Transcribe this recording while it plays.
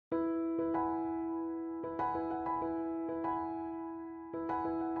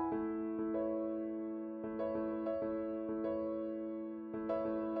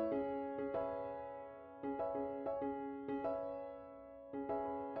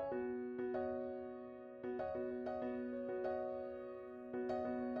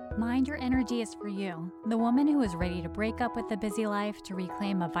Mind Your Energy is for you, the woman who is ready to break up with the busy life to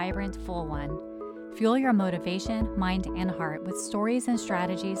reclaim a vibrant, full one. Fuel your motivation, mind, and heart with stories and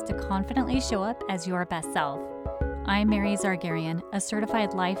strategies to confidently show up as your best self. I'm Mary Zargarian, a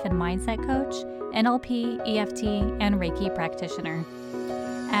certified life and mindset coach, NLP, EFT, and Reiki practitioner.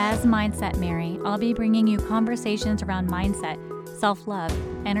 As Mindset Mary, I'll be bringing you conversations around mindset, self-love,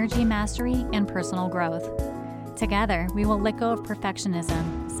 energy mastery, and personal growth. Together, we will let go of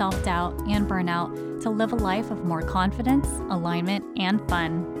perfectionism, self-doubt, and burnout to live a life of more confidence, alignment, and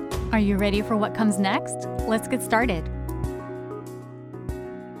fun. Are you ready for what comes next? Let's get started.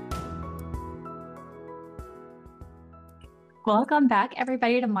 Welcome back,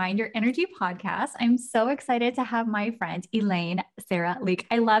 everybody, to Mind Your Energy podcast. I'm so excited to have my friend, Elaine Sarah Leek.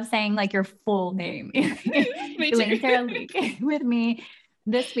 I love saying like your full name. Elaine Sarah Leek with me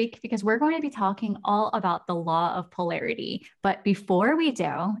this week because we're going to be talking all about the Law of Polarity. But before we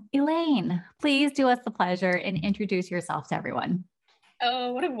do, Elaine, please do us the pleasure and introduce yourself to everyone.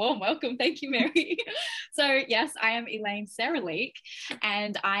 Oh, what a warm welcome. Thank you, Mary. So yes, I am Elaine Sarah Leek,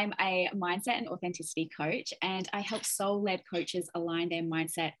 and I'm a mindset and authenticity coach, and I help soul-led coaches align their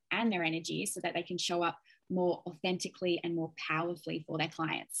mindset and their energy so that they can show up more authentically and more powerfully for their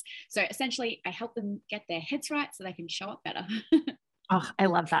clients. So essentially, I help them get their heads right so they can show up better. Oh, I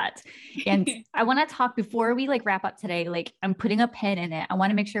love that. And I want to talk before we wrap up today, I'm putting a pin in it. I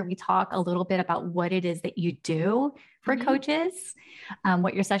want to make sure we talk a little bit about what it is that you do for coaches,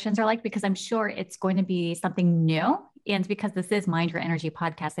 what your sessions are like, because I'm sure it's going to be something new. And because this is Mind Your Energy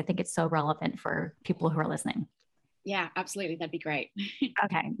podcast, I think it's so relevant for people who are listening. Yeah, absolutely. That'd be great.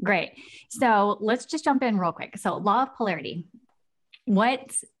 Okay, great. So let's just jump in real quick. So Law of Polarity,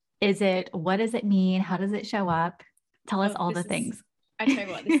 what is it? What does it mean? How does it show up? Tell us all the things. I tell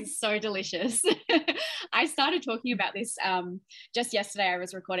you what, this is so delicious. I started talking about this just yesterday. I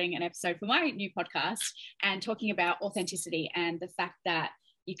was recording an episode for my new podcast and talking about authenticity and the fact that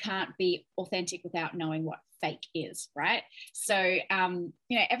you can't be authentic without knowing what fake is, right? So,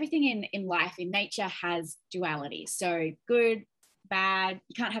 everything in life, in nature has duality. So good, bad,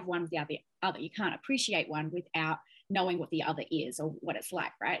 you can't have one without the other. You can't appreciate one without knowing what the other is or what it's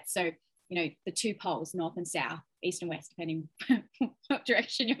like, right? So, the two poles, north and south, east and west, depending what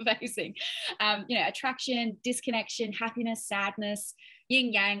direction you're facing. Attraction, disconnection, happiness, sadness,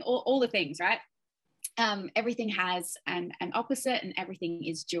 yin yang, all the things, right? Everything has an opposite and everything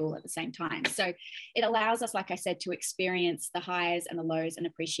is dual at the same time. So it allows us, like I said, to experience the highs and the lows and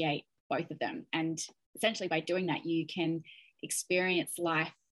appreciate both of them. And essentially by doing that, you can experience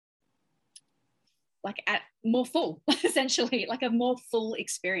life at more full, essentially, like a more full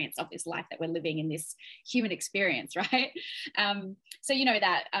experience of this life that we're living in, this human experience, right? So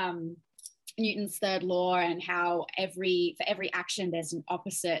that Newton's third law and how for every action there's an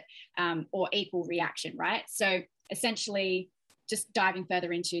opposite or equal reaction, right? So essentially just diving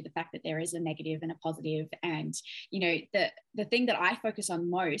further into the fact that there is a negative and a positive. And, the thing that I focus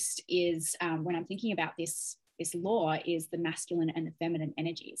on most is when I'm thinking about this law is the masculine and the feminine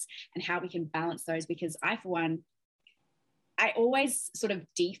energies and how we can balance those, because I, for one, I always sort of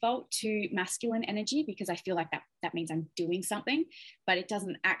default to masculine energy because I feel like that means I'm doing something, but it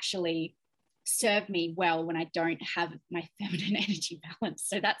doesn't actually serve me well when I don't have my feminine energy balance.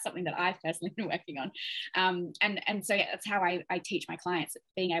 So that's something that I've personally been working on. And so that's how I teach my clients,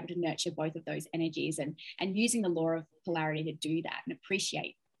 being able to nurture both of those energies and using the law of polarity to do that and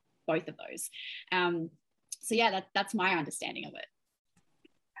appreciate both of those. So yeah, that's my understanding of it.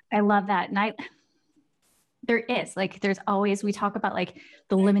 I love that. And there's always, we talk about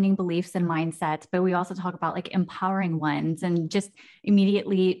the limiting beliefs and mindsets, but we also talk about empowering ones and just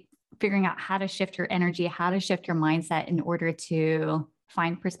immediately figuring out how to shift your energy, how to shift your mindset in order to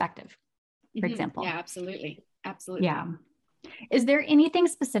find perspective, for example. Yeah, absolutely. Absolutely. Yeah. Is there anything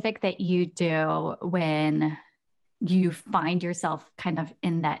specific that you do when you find yourself kind of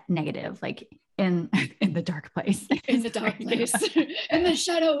in that negative, in the dark place? In the dark place. In the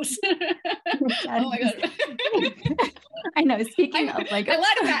shadows. Oh my God. I know. Speaking of I light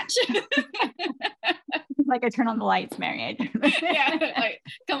a match. I turn on the lights, Mary. Yeah,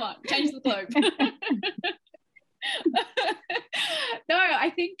 come on, change the globe. No, I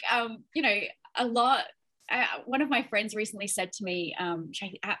think, a lot. One of my friends recently said to me, which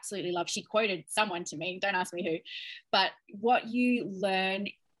I absolutely love, she quoted someone to me, don't ask me who, but what you learn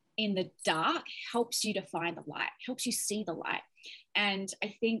in the dark helps you to find the light, helps you see the light. And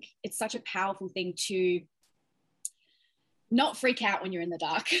I think it's such a powerful thing to not freak out when you're in the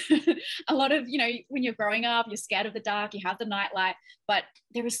dark. A lot of, when you're growing up, you're scared of the dark, you have the night light, but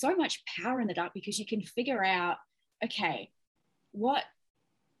there is so much power in the dark because you can figure out, okay, what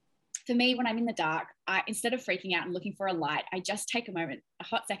for me, when I'm in the dark, instead of freaking out and looking for a light, I just take a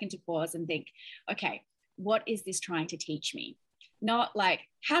hot second to pause and think, okay, what is this trying to teach me? Not like,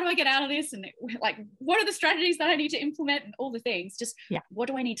 how do I get out of this? And like, what are the strategies that I need to implement and all the things? Just what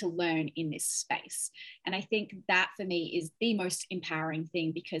do I need to learn in this space? And I think that for me is the most empowering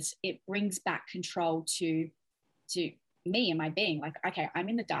thing, because it brings back control to me and my being. Like, okay, I'm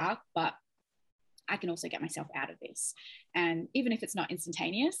in the dark, but I can also get myself out of this. And even if it's not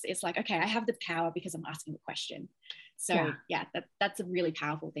instantaneous, it's like, okay, I have the power because I'm asking the question. So that's a really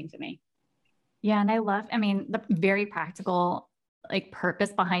powerful thing for me. Yeah. And I mean, the very practical like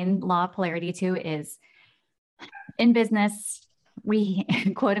purpose behind Law of Polarity too is, in business, we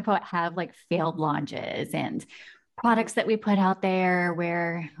quote unquote have like failed launches and products that we put out there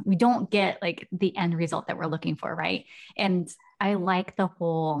where we don't get like the end result that we're looking for. Right. And I like the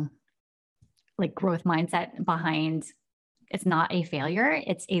whole like growth mindset behind, it's not a failure,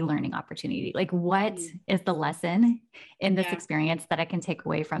 it's a learning opportunity. Like, what is the lesson in this experience that I can take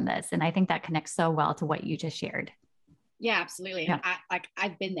away from this? And I think that connects so well to what you just shared. Yeah, absolutely. Yeah. And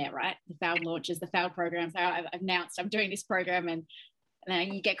I've been there, right? The failed launches, the failed programs. I've announced I'm doing this program, and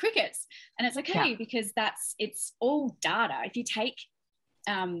then you get crickets, and it's okay because it's all data. If you take,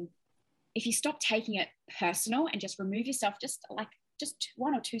 if you stop taking it personal and just remove yourself, just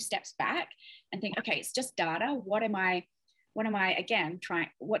one or two steps back and think, okay, it's just data. What am I again trying?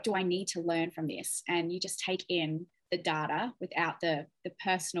 What do I need to learn from this? And you just take in the data without the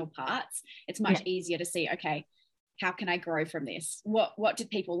personal parts. It's much easier to see, okay, how can I grow from this? What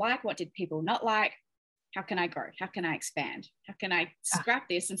did people like? What did people not like? How can I grow? How can I expand? How can I scrap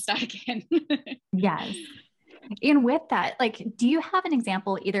this and start again? Yes. And with that, like, do you have an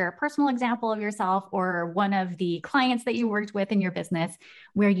example, either a personal example of yourself or one of the clients that you worked with in your business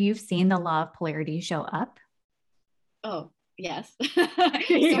where you've seen the law of polarity show up? Oh, yes.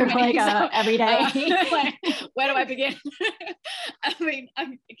 You're like every day. Like, where do I begin? I mean,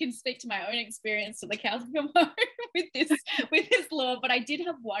 I can speak to my own experience to the cows come home with this law, but I did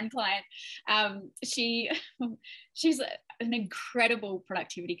have one client. She's an incredible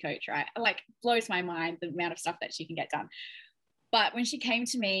productivity coach, right? Like, blows my mind the amount of stuff that she can get done. But when she came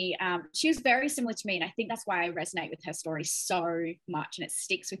to me, she was very similar to me, and I think that's why I resonate with her story so much, and it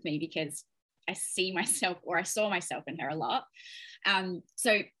sticks with me because I saw myself in her a lot.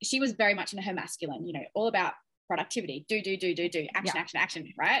 So she was very much in her masculine, all about productivity, do,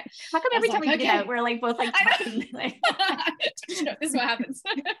 action, right? How come every time we do that, we're like both like, this is what happens.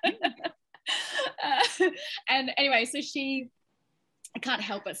 And anyway, so I can't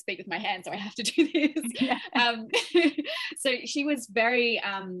help but speak with my hands, so I have to do this. So she was very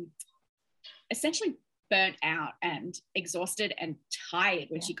essentially burnt out and exhausted and tired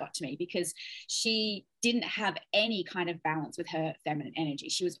when she got to me, because she didn't have any kind of balance with her feminine energy.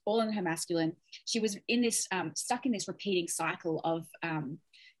 She was all in her masculine. She was in this stuck in this repeating cycle of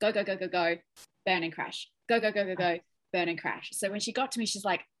go, burn and crash, go, burn and crash. So when she got to me, she's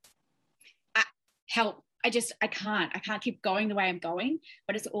like, help. I can't keep going the way I'm going,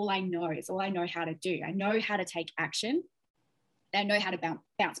 but it's all I know. It's all I know how to do. I know how to take action. I know how to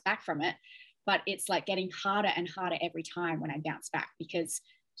bounce back from it. But it's like getting harder and harder every time when I bounce back, because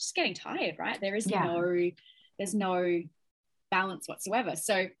just getting tired, right? There's no balance whatsoever.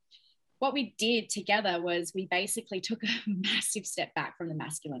 So what we did together was we basically took a massive step back from the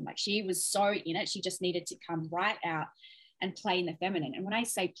masculine. Like, she was so in it. She just needed to come right out and play in the feminine. And when I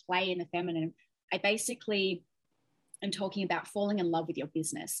say play in the feminine, I basically am talking about falling in love with your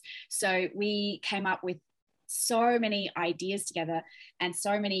business. So we came up with so many ideas together and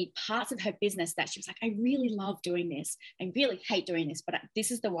so many parts of her business that she was like, I really love doing this. I really hate doing this, but this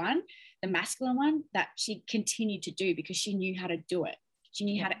is the masculine one that she continued to do because she knew how to do it. She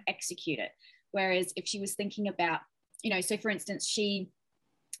knew how to execute it. Whereas if she was thinking about, so for instance, she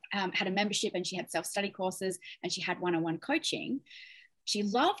had a membership and she had self-study courses and she had one-on-one coaching. She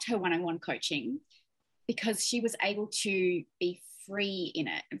loved her one-on-one coaching because she was able to be free in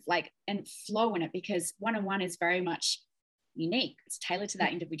it, and flow in it, because one-on-one is very much unique. It's tailored to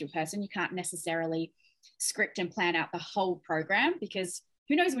that individual person. You can't necessarily script and plan out the whole program, because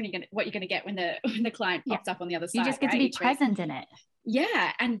who knows what you're going to get when the client pops up on the other side. You just get to be present in it.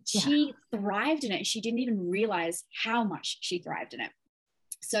 Yeah. And she thrived in it. She didn't even realize how much she thrived in it.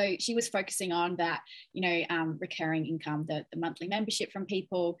 So she was focusing on that, recurring income, the monthly membership from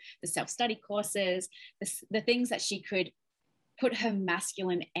people, the self-study courses, the things that she could put her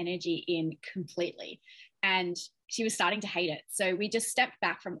masculine energy in completely. And she was starting to hate it. So we just stepped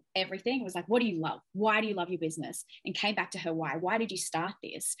back from everything. It was like, what do you love? Why do you love your business? And came back to her why. Why did you start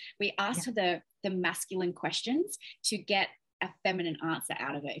this? We asked her the masculine questions to get a feminine answer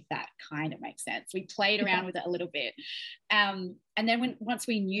out of it, if that kind of makes sense. We played around with it a little bit. And then once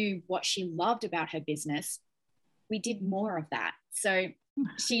we knew what she loved about her business, we did more of that. So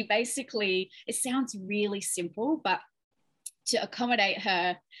she basically, it sounds really simple, but to accommodate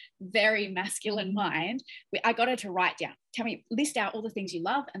her very masculine mind, I got her to write down, list out all the things you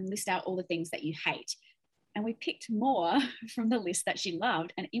love and list out all the things that you hate. And we picked more from the list that she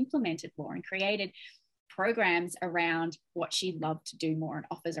loved and implemented more and created programs around what she loved to do more and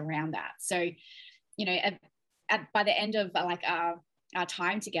offers around that. So, you know, by the end of like our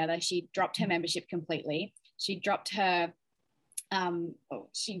time together, she dropped her membership completely. She dropped two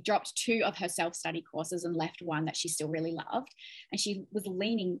of her self-study courses and left one that she still really loved. And she was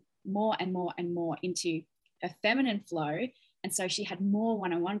leaning more and more and more into her feminine flow. And so she had more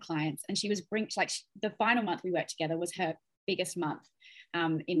one-on-one clients, and she was the final month we worked together was her biggest month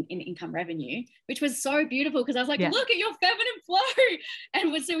in income revenue, which was so beautiful because I was like, look at your feminine flow.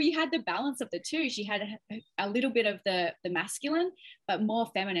 And so we had the balance of the two. She had a little bit of the masculine, but more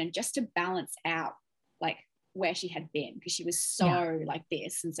feminine, just to balance out like where she had been, because she was so like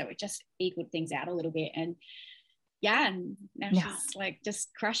this. And so it just equaled things out a little bit. And and now she's like just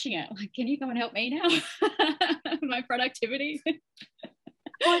crushing it. Like, can you come and help me now? My productivity.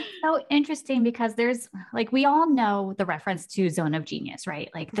 Well, it's so interesting because there's like, we all know the reference to zone of genius, right?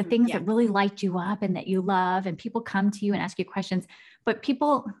 Like the things that really light you up and that you love, and people come to you and ask you questions, but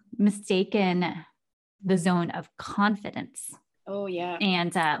people mistaken the zone of confidence. Oh yeah.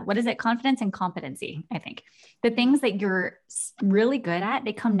 And what is it? Confidence and competency, I think. The things that you're really good at,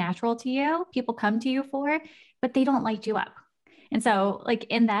 they come natural to you. People come to you for, but they don't light you up. And so like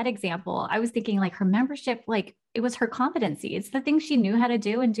in that example, I was thinking like her membership, like it was her competency. It's the things she knew how to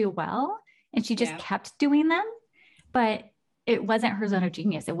do and do well. And she just kept doing them, but it wasn't her zone of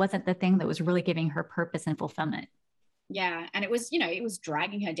genius. It wasn't the thing that was really giving her purpose and fulfillment. Yeah. And it was, you know, it was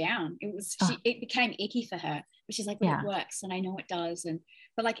dragging her down. It was, it became icky for her, but she's like, well, it works. And I know it does.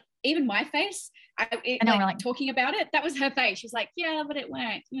 But like, even my face, I know, like talking about it, that was her face. She was like, yeah, but it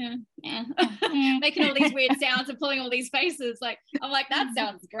worked. Yeah. Making all these weird sounds and pulling all these faces. Like, I'm like, that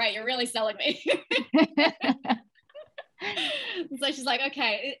sounds great. You're really selling me. So she's like,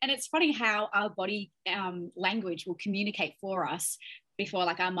 okay. And it's funny how our body language will communicate for us before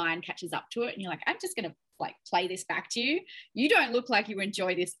like our mind catches up to it. And you're like, I'm just going to like play this back to you. You don't look like you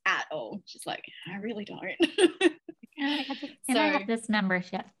enjoy this at all. She's like, I really don't. I have this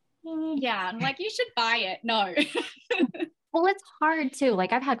membership. Yeah. I'm like, you should buy it. No. Well, it's hard too.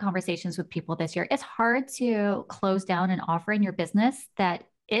 Like I've had conversations with people this year. It's hard to close down an offer in your business that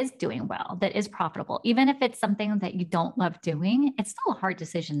is doing well, that is profitable. Even if it's something that you don't love doing, it's still a hard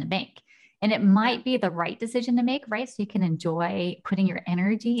decision to make. And it might be the right decision to make, right? So you can enjoy putting your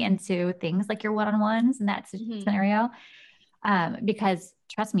energy into things like your one-on-ones in that scenario. Because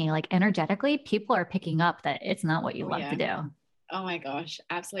trust me, like energetically, people are picking up that it's not what you love to do. Oh my gosh,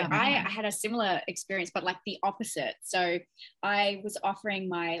 absolutely. I had a similar experience, but like the opposite. So I was offering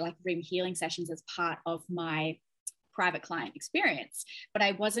my like room healing sessions as part of my private client experience, but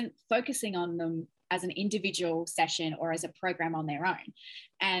I wasn't focusing on them as an individual session or as a program on their own.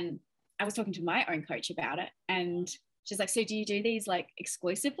 And I was talking to my own coach about it, and she's like, so do you do these like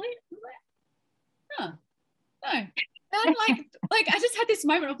exclusively? I'm like, no. And like I just had this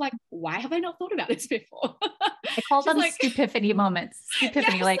moment of like, why have I not thought about this before? I call them like, stupidity moments.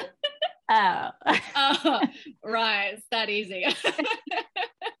 Stupidity, yes. Like, oh, right, it's that easy. It's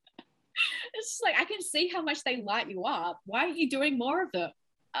just like, I can see how much they light you up. Why aren't you doing more of them?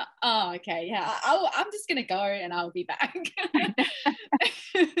 Okay, yeah, I'm just gonna go and I'll be back.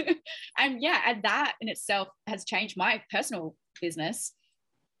 And that in itself has changed my personal business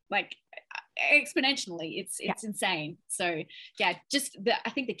like exponentially. It's insane. So I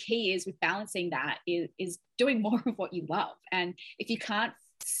think the key is with balancing that is doing more of what you love. And if you can't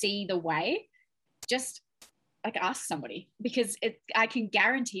see the way, just like ask somebody, because I can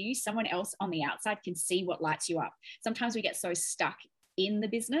guarantee you someone else on the outside can see what lights you up. Sometimes we get so stuck in the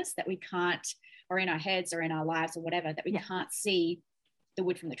business that we can't, or in our heads or in our lives or whatever, that we can't see the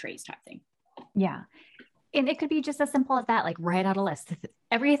wood from the trees type thing. Yeah. And it could be just as simple as that, like write out a list.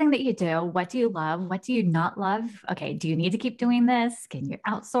 Everything that you do, what do you love? What do you not love? Okay. Do you need to keep doing this? Can you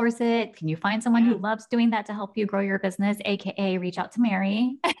outsource it? Can you find someone who loves doing that to help you grow your business? AKA reach out to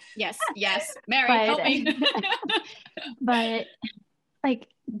Mary. Yes. Mary, help me. But like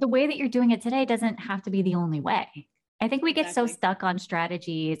the way that you're doing it today doesn't have to be the only way. I think we get so stuck on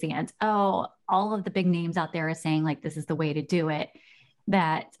strategies and, all of the big names out there are saying like, this is the way to do it.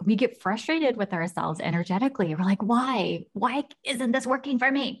 that we get frustrated with ourselves energetically. We're like, why isn't this working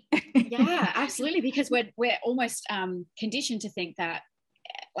for me? Yeah, absolutely. Because we're almost conditioned to think that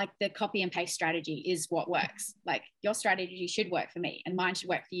like the copy and paste strategy is what works. Like your strategy should work for me and mine should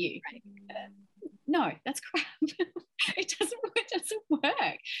work for you. No, that's crap. It doesn't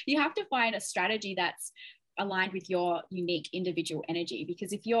work. You have to find a strategy that's aligned with your unique individual energy,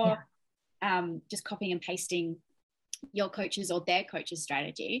 because if you're just copying and pasting your coaches or their coaches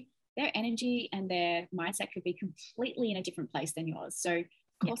strategy, their energy and their mindset could be completely in a different place than yours. So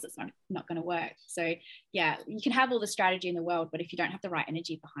of course it's not going to work. So yeah, you can have all the strategy in the world, but if you don't have the right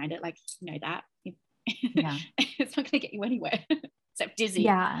energy behind it, like, you know, that it's not going to get you anywhere. Except dizzy.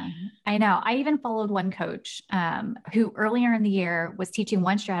 Yeah, I know. I even followed one coach who earlier in the year was teaching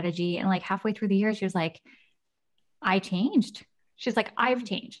one strategy, and like halfway through the year, she was like, I changed. She's like, I've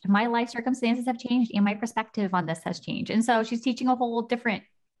changed. My life circumstances have changed and my perspective on this has changed. And so she's teaching a whole different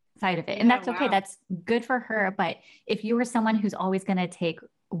side of it. And that's okay. That's good for her. But if you were someone who's always going to take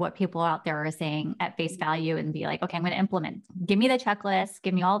what people out there are saying at face value and be like, okay, I'm going to implement, give me the checklist,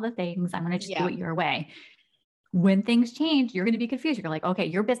 give me all the things. I'm going to just do it your way. When things change, you're going to be confused. You're like, okay,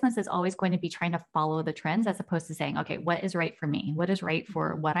 your business is always going to be trying to follow the trends as opposed to saying, okay, what is right for me? What is right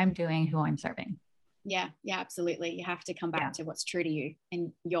for what I'm doing, who I'm serving? Yeah, absolutely. You have to come back to what's true to you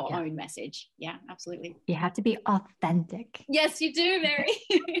and your own message. Yeah, absolutely. You have to be authentic. Yes, you do, Mary.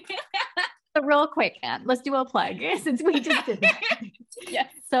 So real quick, Anne, let's do a plug since we just did that.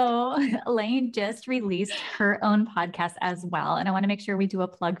 Yes. So Elaine just released her own podcast as well. And I want to make sure we do a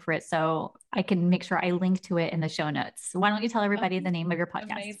plug for it. So I can make sure I link to it in the show notes. Why don't you tell everybody the name of your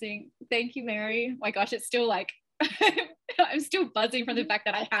podcast? Amazing. Thank you, Mary. My gosh, it's still like, I'm still buzzing from the fact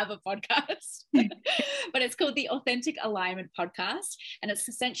that I have a podcast, but it's called the Authentic Alignment Podcast. And it's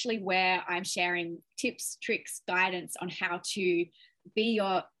essentially where I'm sharing tips, tricks, guidance on how to be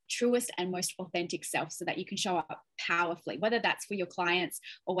your truest and most authentic self so that you can show up powerfully, whether that's for your clients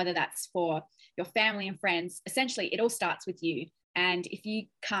or whether that's for your family and friends. Essentially, it all starts with you. And if you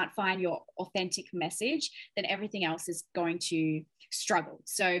can't find your authentic message, then everything else is going to struggle.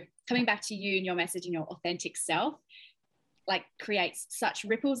 So coming back to you and your message and your authentic self, like, creates such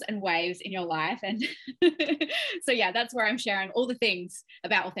ripples and waves in your life. And so yeah, that's where I'm sharing all the things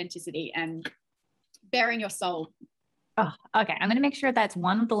about authenticity and bearing your soul. Oh, okay. I'm going to make sure that's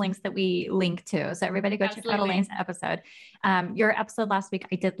one of the links that we link to. So everybody go check out Elaine's episode. Your episode last week,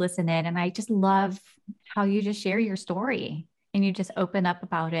 I did listen in, and I just love how you just share your story and you just open up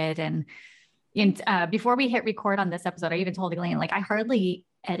about it. And before we hit record on this episode, I even told Elaine, like, I hardly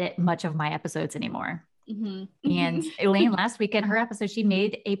edit much of my episodes anymore. Mm-hmm. And Elaine last week in her episode, she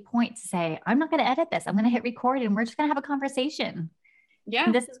made a point to say, I'm not going to edit this. I'm going to hit record and we're just going to have a conversation. Yeah.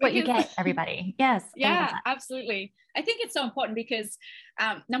 And this is what you get, everybody. Yes. Yeah, absolutely. I think it's so important because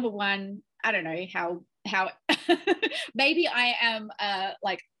number one, I don't know how maybe I am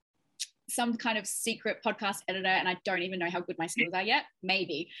like some kind of secret podcast editor and I don't even know how good my skills are yet,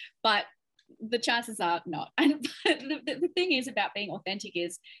 maybe, but the chances are not. And the thing is about being authentic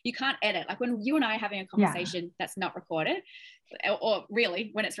is you can't edit. Like when you and I are having a conversation that's not recorded, or really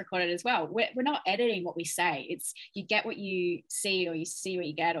when it's recorded as well, we're not editing what we say. It's you get what you see, or you see what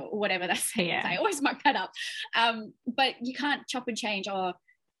you get, or whatever that's saying. I always muck that up. But you can't chop and change, or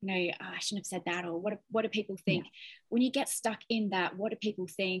I shouldn't have said that, or what do people think? When you get stuck in that, what do people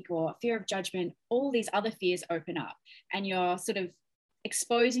think, or fear of judgment, all these other fears open up, and you're sort of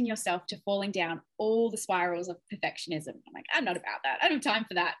exposing yourself to falling down all the spirals of perfectionism. I'm like, I'm not about that. I don't have time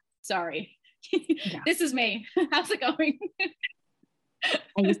for that. Sorry. This is me. How's it going?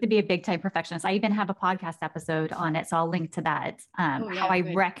 I used to be a big time perfectionist. I even have a podcast episode on it. So I'll link to that. How I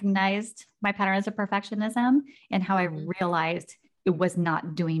recognized my patterns of perfectionism and how I realized it was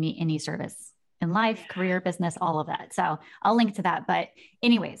not doing me any service in life, career, business, all of that. So I'll link to that. But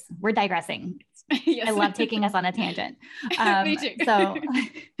anyways, we're digressing. Yes. I love taking us on a tangent. Me too.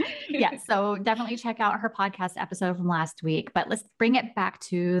 So definitely check out her podcast episode from last week, but let's bring it back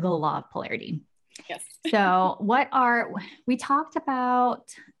to the Law of Polarity. Yes. So we talked about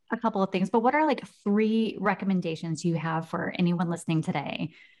a couple of things, but what are like 3 recommendations you have for anyone listening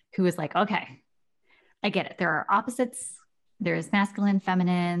today who is like, okay, I get it. There are opposites. There's masculine,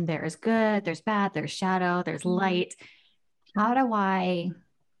 feminine, there's good, there's bad, there's shadow, there's light. How do I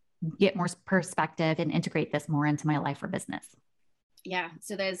get more perspective and integrate this more into my life or business? Yeah.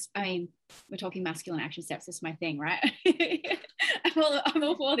 So we're talking masculine action steps. This is my thing, right? I'm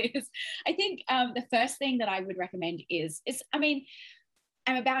all for this. I think the first thing that I would recommend is I'm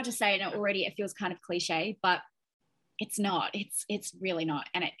about to say it already, it feels kind of cliche, but it's not. It's really not.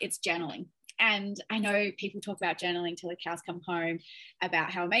 And it's journaling. And I know people talk about journaling till the cows come home,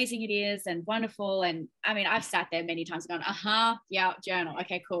 about how amazing it is and wonderful. And I mean, I've sat there many times and gone, yeah, journal.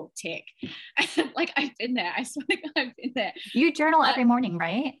 Okay, cool, tick. Like, I've been there. I swear to God, I've been there. You journal every morning,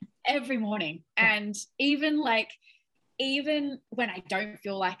 right? Every morning. And even when I don't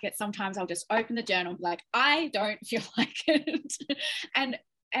feel like it, sometimes I'll just open the journal and be like, I don't feel like it. and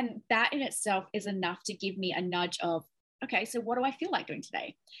that in itself is enough to give me a nudge of, okay, so what do I feel like doing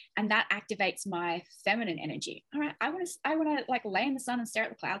today? And that activates my feminine energy. All right, I want to like lay in the sun and stare at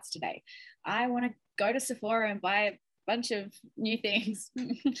the clouds today. I want to go to Sephora and buy a bunch of new things.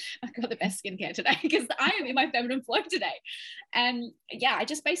 I've got the best skincare today because I am in my feminine flow today. And yeah, I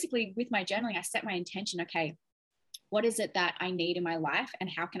just basically, with my journaling, I set my intention. Okay, what is it that I need in my life, and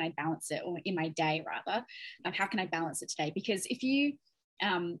how can I balance it, or in my day rather? How can I balance it today? Because if you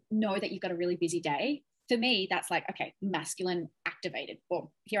know that you've got a really busy day, for me, that's like, okay, masculine activated.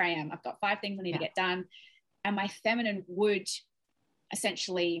 Well, here I am. I've got 5 things I need to get done. And my feminine would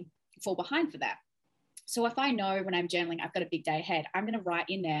essentially fall behind for that. So if I know when I'm journaling, I've got a big day ahead, I'm going to write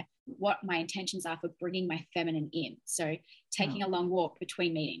in there what my intentions are for bringing my feminine in. So taking a long walk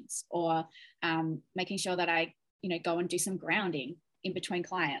between meetings, or making sure that I, go and do some grounding in between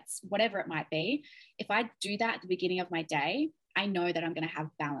clients, whatever it might be. If I do that at the beginning of my day, I know that I'm going to have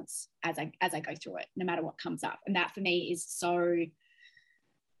balance as I go through it, no matter what comes up. And that for me is so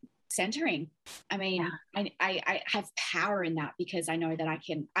centering. I mean, I have power in that, because I know that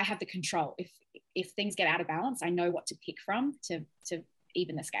I have the control. If things get out of balance, I know what to pick from to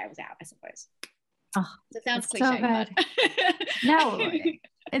even the scales out, I suppose. Oh, it sounds cliche, so good. but No,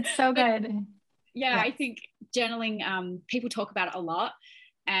 it's so good. Yeah, I think journaling, people talk about it a lot,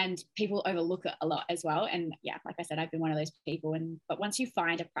 and people overlook it a lot as well. And yeah, like I said, I've been one of those people. But once you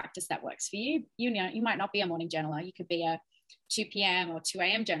find a practice that works for you, you might not be a morning journaler. You could be a 2 p.m. or 2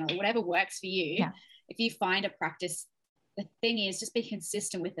 a.m. journaler, whatever works for you. Yeah. If you find a practice, the thing is just be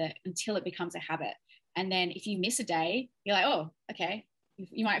consistent with it until it becomes a habit. And then if you miss a day, you're like, oh, okay.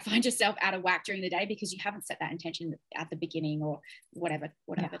 You might find yourself out of whack during the day because you haven't set that intention at the beginning, or whatever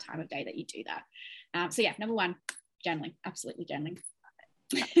time of day that you do that. So yeah, number 1, journaling, absolutely journaling.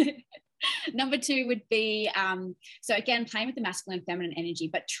 Number 2 would be, so again, playing with the masculine and feminine energy,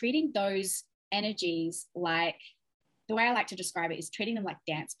 but treating those energies like, the way I like to describe it is treating them like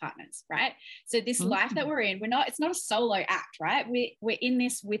dance partners, right? So this life that we're in, it's not a solo act, right? We're in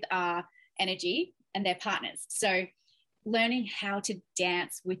this with our energy, and they're partners. So learning how to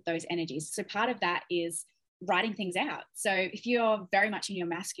dance with those energies. So part of that is writing things out. So if you're very much in your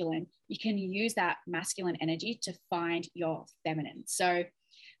masculine, you can use that masculine energy to find your feminine. So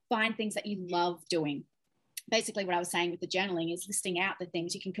find things that you love doing. Basically what I was saying with the journaling is listing out the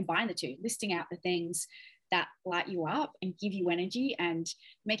things, you can combine the two, listing out the things that light you up and give you energy and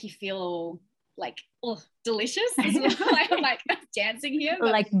make you feel like, oh, delicious as well. I'm like dancing here,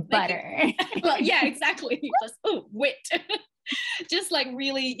 like butter. Well, yeah, exactly. Just wit. Just like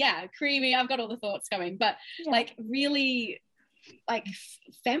really, creamy. I've got all the thoughts going, but like really like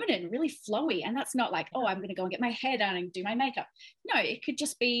feminine, really flowy. And that's not like, oh, I'm going to go and get my hair done and do my makeup. No, it could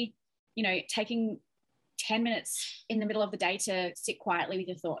just be, taking 10 minutes in the middle of the day to sit quietly with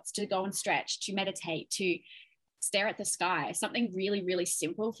your thoughts, to go and stretch, to meditate, to stare at the sky. Something really, really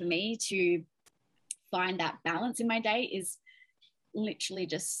simple for me to find that balance in my day is literally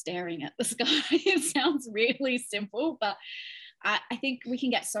just staring at the sky. It sounds really simple, but I think we can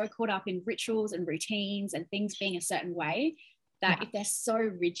get so caught up in rituals and routines and things being a certain way that if they're so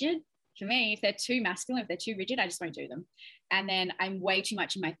rigid, for me, if they're too masculine, if they're too rigid, I just won't do them. And then I'm way too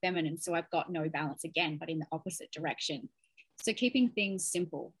much in my feminine, so I've got no balance again, but in the opposite direction. So keeping things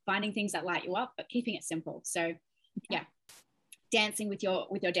simple, finding things that light you up, but keeping it simple. So yeah, dancing with your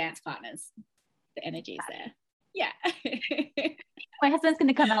dance partners. The energy is there. Yeah. My husband's going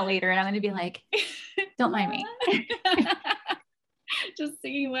to come out later and I'm going to be like, don't mind me. Just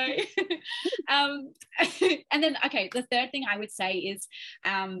singing away. And then, okay, the third thing I would say is,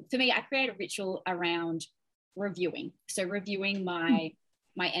 for me, I create a ritual around reviewing. So reviewing my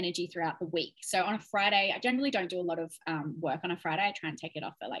energy throughout the week. So on a Friday, I generally don't do a lot of work on a Friday. I try and take it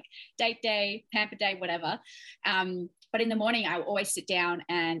off for like date day, pamper day, whatever. But in the morning, I will always sit down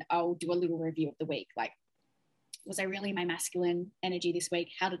and I'll do a little review of the week. Like, was I really my masculine energy this week?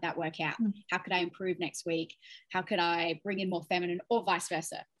 How did that work out? How could I improve next week? How could I bring in more feminine, or vice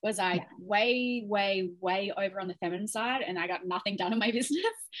versa? Was I way, way, way over on the feminine side and I got nothing done in my business?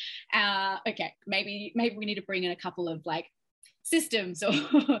 Okay, maybe we need to bring in a couple of like systems, or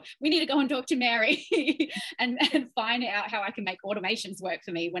we need to go and talk to Mary and find out how I can make automations work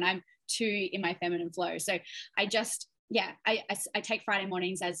for me when I'm too in my feminine flow. So I just yeah, I take Friday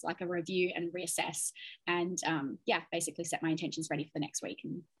mornings as like a review and reassess, and basically set my intentions ready for the next week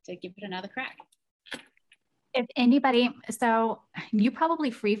and to give it another crack. If anybody, so you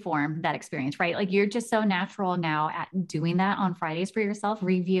probably freeform that experience, right? Like you're just so natural now at doing that on Fridays for yourself,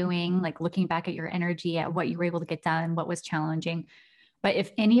 reviewing, like looking back at your energy, at what you were able to get done, what was challenging. But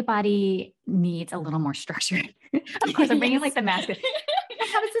if anybody needs a little more structure, of course, I'm bringing like the mask. I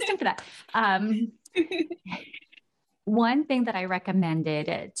have a system for that. One thing that I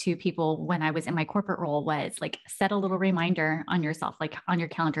recommended to people when I was in my corporate role was like set a little reminder on yourself, like on your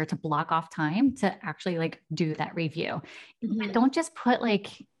calendar, to block off time to actually like do that review. Mm-hmm. Don't just put like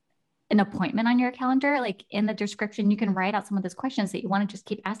an appointment on your calendar. Like in the description, you can write out some of those questions that you want to just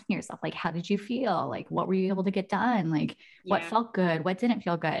keep asking yourself. Like, how did you feel? Like, what were you able to get done? Like, what felt good? What didn't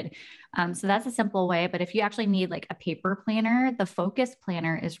feel good? So that's a simple way. But if you actually need like a paper planner, the focus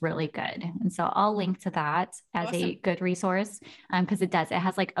planner is really good. And so I'll link to that as a good resource, because it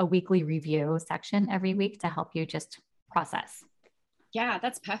has like a weekly review section every week to help you just process. Yeah,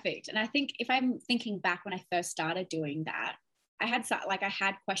 that's perfect. And I think if I'm thinking back when I first started doing that, I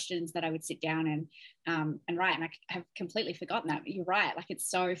had questions that I would sit down and write, and I have completely forgotten that. But you're right, like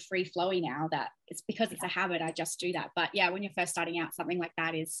it's so free flowy now that it's because it's a habit. I just do that. But yeah, when you're first starting out, something like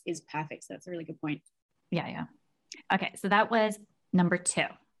that is perfect. So that's a really good point. Yeah. Okay, so that was number 2.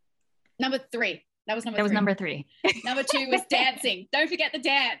 Number 3. That was number 3. Number 2 was dancing. Don't forget the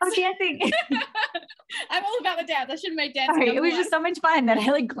dance. Oh, dancing. I'm all about the dance. I should have made dancing. Sorry, it was just so much fun that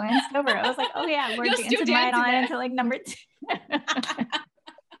I like glanced over. I was like, oh yeah, we're dancing right on into like number 2.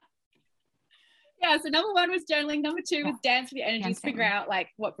 Yeah, so number 1 was journaling. Number 2 was dance with your energies. Figure out like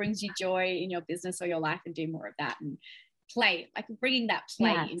what brings you joy in your business or your life and do more of that, and play, like bringing that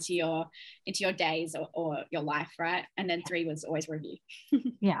play into your days or your life, right? And then 3 was always review.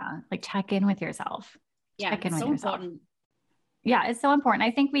 Yeah, like check in with yourself. Check in with yourself. Important. Yeah, it's so important. I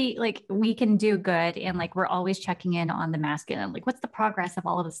think we can do good, and like we're always checking in on the masculine, like what's the progress of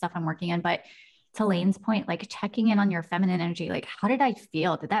all of the stuff I'm working on. But to Lane's point, like checking in on your feminine energy, like how did I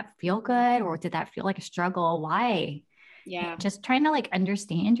feel? Did that feel good, or did that feel like a struggle? Why? Yeah, just trying to like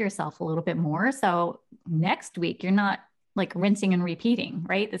understand yourself a little bit more, so next week you're not like rinsing and repeating,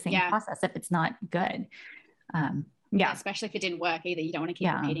 right? The same process if it's not good. Yeah, especially if it didn't work either. You don't want to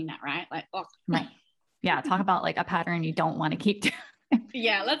keep repeating that, right? Like, right. Yeah. Talk about like a pattern you don't want to keep doing.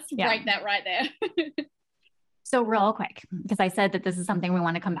 Yeah. Let's break that right there. So real quick, because I said that this is something we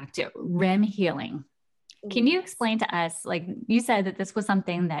want to come back to, REM healing. Can you explain to us, like you said that this was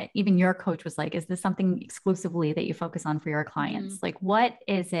something that even your coach was like, is this something exclusively that you focus on for your clients? Like, what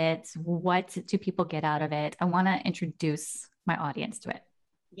is it? What do people get out of it? I want to introduce my audience to it.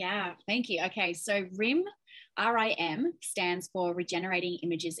 Yeah, thank you. Okay, so RIM, RIM stands for Regenerating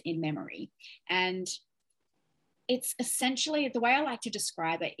Images in Memory. And it's essentially, the way I like to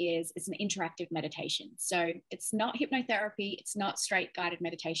describe it is it's an interactive meditation. So it's not hypnotherapy, it's not straight guided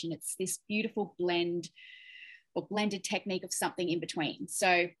meditation. It's this beautiful blend or blended technique of something in between.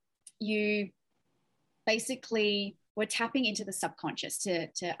 So you basically, we're tapping into the subconscious to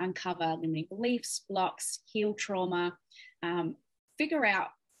uncover limiting beliefs, blocks, heal trauma, figure out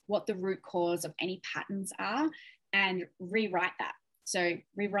what the root cause of any patterns are, and rewrite that. So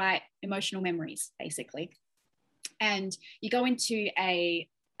rewrite emotional memories, basically. And you go into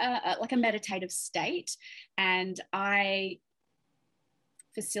like a meditative state, and I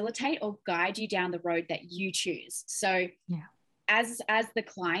facilitate or guide you down the road that you choose. So as the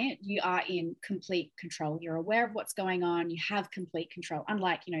client, you are in complete control. You're aware of what's going on. You have complete control,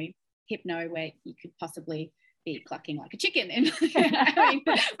 unlike, hypno, where you could possibly be clucking like a chicken. And I mean,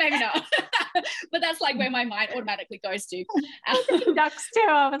 maybe not. But that's like where my mind automatically goes to. Ducks too.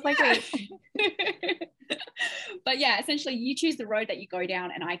 I was like, wait. But yeah, essentially you choose the road that you go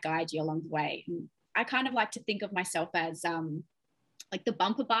down, and I guide you along the way. And I kind of like to think of myself as like the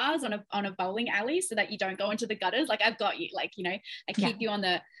bumper bars on a bowling alley, so that you don't go into the gutters. Like I've got you, like, I keep you on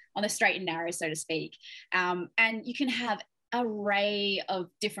the straight and narrow, so to speak. And you can have array of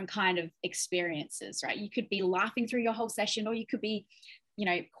different kind of experiences, right? You could be laughing through your whole session, or you could be,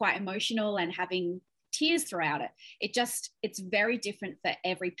 quite emotional and having tears throughout it. It's very different for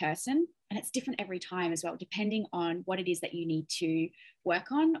every person, and it's different every time as well, depending on what it is that you need to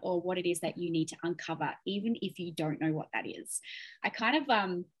work on or what it is that you need to uncover, even if you don't know what that is. I kind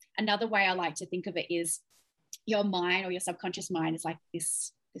of, another way I like to think of it is your mind, or your subconscious mind, is like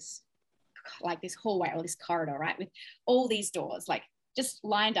this hallway or this corridor, right? With all these doors, like just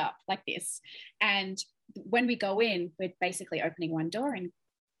lined up like this. And when we go in, we're basically opening one door and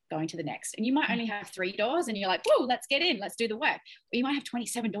going to the next. And you might only have 3 doors and you're like, whoa, let's get in, let's do the work. Or you might have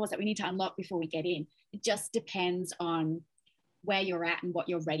 27 doors that we need to unlock before we get in. It just depends on where you're at and what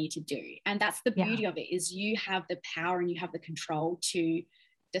you're ready to do. And that's the beauty of it, is you have the power and you have the control to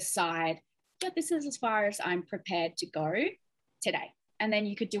decide, yeah, this is as far as I'm prepared to go today. And then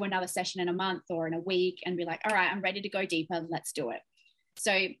you could do another session in a month or in a week and be like, all right, I'm ready to go deeper, let's do it.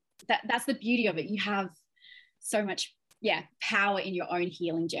 So that's the beauty of it. You have so much power in your own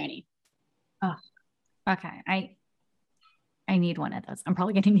healing journey. Oh, okay. I need one of those. I'm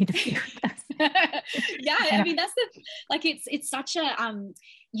probably going to need a few of those. I mean, that's it's such a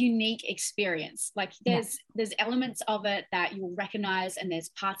unique experience. Like there's elements of it that you'll recognize, and there's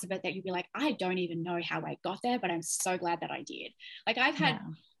parts of it that you'll be like, I don't even know how I got there, but I'm so glad that I did. Like I've had,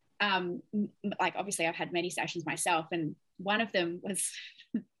 like obviously I've had many sessions myself, and one of them was,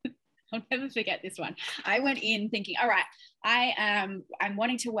 I'll never forget this one. I went in thinking, all right, I'm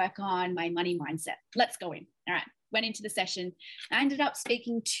wanting to work on my money mindset. Let's go in. All right. Went into the session. I ended up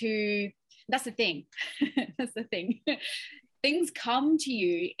speaking to, that's the thing. That's the thing. Things come to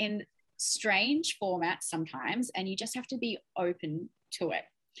you in strange formats sometimes, and you just have to be open to it.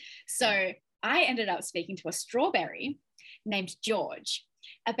 So I ended up speaking to a strawberry named George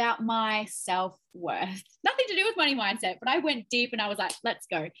about my self-worth. Nothing to do with money mindset, but I went deep and I was like, let's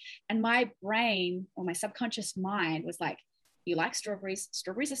go. And my brain, or my subconscious mind, was like, you like strawberries,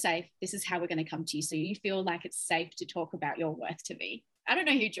 strawberries are safe. This is how we're going to come to you. So you feel like it's safe to talk about your worth to me. I don't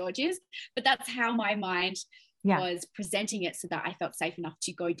know who George is, but that's how my mind was presenting it, so that I felt safe enough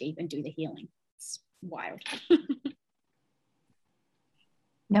to go deep and do the healing. It's wild.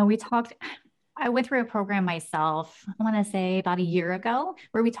 No, I went through a program myself, I want to say about a year ago,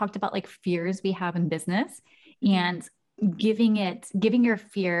 where we talked about like fears we have in business and giving your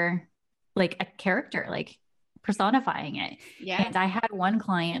fear like a character, like personifying it. Yeah. And I had one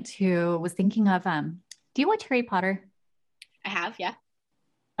client who was thinking of, do you watch Harry Potter? I have, yeah.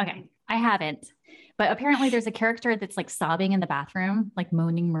 Okay. I haven't, but apparently there's a character that's like sobbing in the bathroom, like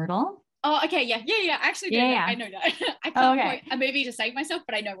moaning Myrtle. Oh, okay. Yeah. I actually do. Yeah. I know that. I can't quote a movie to save myself,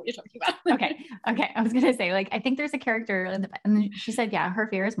 but I know what you're talking about. Okay. I was going to say, like, I think there's a character and she said, yeah, her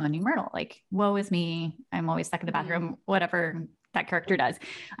fear is moaning Myrtle. Like, woe is me. I'm always stuck in the bathroom, whatever that character does.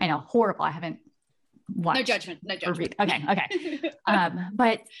 I know, horrible. I haven't watched. No judgment. Okay.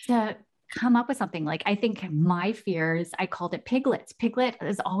 But to come up with something, like, I think my fears, I called it piglets. Piglet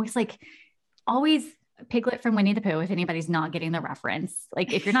is always Piglet from Winnie the Pooh. If anybody's not getting the reference,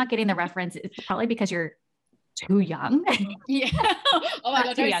 like if you're not getting the reference, it's probably because you're too young. Yeah. Oh my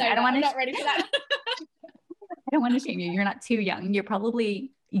God, don't say that. I'm not ready for that. I don't want to shame you. You're not too young. You're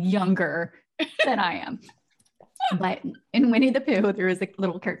probably younger than I am. But in Winnie the Pooh, there was a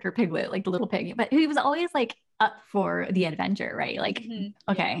little character Piglet, like the little pig, but he was always like up for the adventure, right? Like,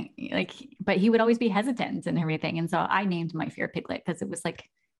 okay, like, but he would always be hesitant and everything. And so I named my fear Piglet because it was like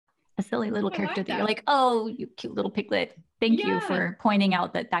a silly little character that you're like, oh, you cute little Piglet. Thank you for pointing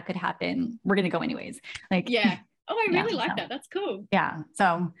out that could happen. We're going to go anyways. Like, yeah. Oh, I really like that. That's cool. Yeah.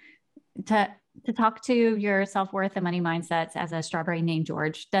 So to talk to your self-worth and money mindsets as a strawberry named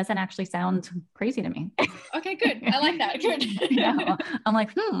George doesn't actually sound crazy to me. Okay, good. I like that. Good. I'm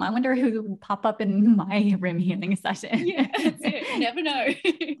like, I wonder who would pop up in my rim healing session. Yeah, that's it. You never know.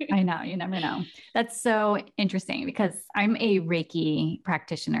 I know. You never know. That's so interesting because I'm a Reiki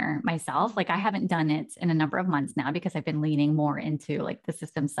practitioner myself. Like I haven't done it in a number of months now because I've been leaning more into like the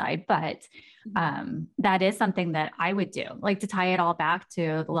system side, but that is something that I would do, like to tie it all back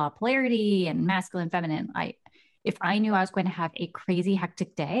to the law of polarity and masculine, feminine. If I knew I was going to have a crazy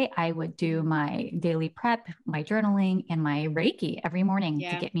hectic day, I would do my daily prep, my journaling, and my Reiki every morning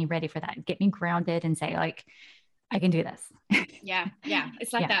to get me ready for that, get me grounded and say like, I can do this. Yeah.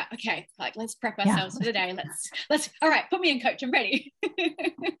 It's like that. Okay. Like, let's prep ourselves for the day. Let's, all right, put me in, coach. I'm ready.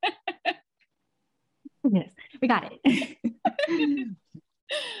 Yes, we got it.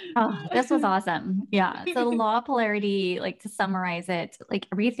 Oh, this was awesome. Yeah. So the law of polarity, like to summarize it, like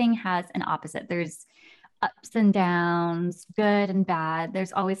everything has an opposite. There's ups and downs, good and bad.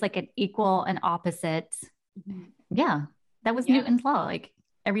 There's always like an equal and opposite. Yeah. That was Newton's law. Like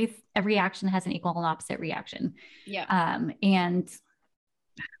every action has an equal and opposite reaction. Yeah. And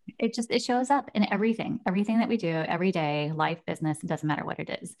it shows up in everything that we do every day, life, business, it doesn't matter what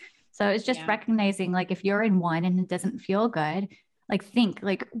it is. So it's just recognizing like if you're in one and it doesn't feel good, like think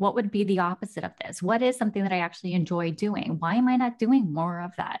like what would be the opposite of this? What is something that I actually enjoy doing? Why am I not doing more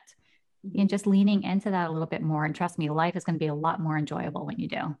of that? And just leaning into that a little bit more. And trust me, life is going to be a lot more enjoyable when you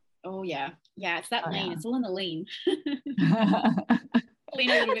do. Oh yeah. Yeah. It's that lean. It's all in the lean. Lean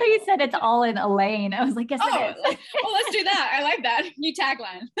a little I bit thought you more. said it's all in Elaine. I was like, yes, it is. Oh, let's do that. I like that. New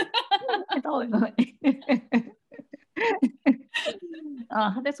tagline. It's all in Elaine.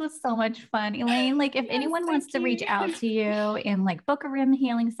 Oh, this was so much fun, Elaine. Like, if Yes, anyone wants thank to reach you. out to you and like book a rim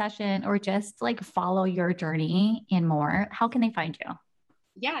healing session or just like follow your journey and more, how can they find you?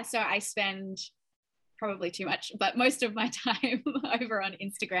 Yeah, so I spend probably too much, but most of my time over on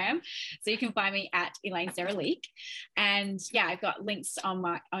Instagram. So you can find me at Elaine Sarah Leek. And yeah, I've got links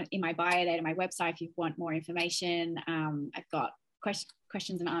in my bio there to my website if you want more information. I've got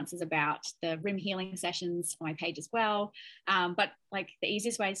questions and answers about the rim healing sessions on my page as well. But like the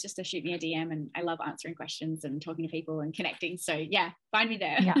easiest way is just to shoot me a DM, and I love answering questions and talking to people and connecting. So yeah, find me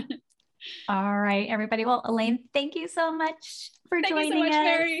there. Yeah. All right, everybody. Well, Elaine, thank you so much for joining Thank you so much, us.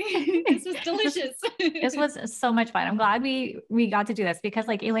 Mary. This was delicious. This was so much fun. I'm glad we got to do this because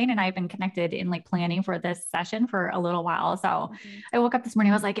like Elaine and I have been connected in like planning for this session for a little while. So I woke up this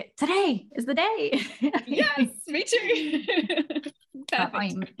morning, I was like, today is the day. Yes, me too.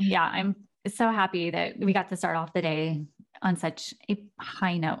 Perfect. I'm so happy that we got to start off the day on such a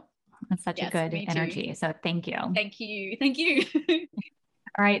high note and such a good energy. So thank you. Thank you. Thank you.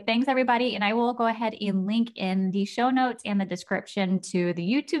 All right. Thanks, everybody. And I will go ahead and link in the show notes and the description to the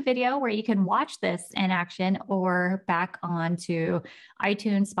YouTube video where you can watch this in action or back on to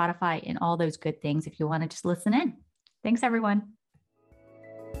iTunes, Spotify, and all those good things if you want to just listen in. Thanks, everyone.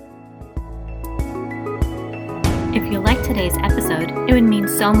 If you liked today's episode, it would mean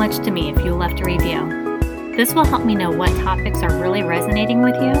so much to me if you left a review. This will help me know what topics are really resonating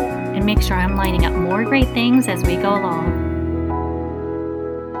with you and make sure I'm lining up more great things as we go along.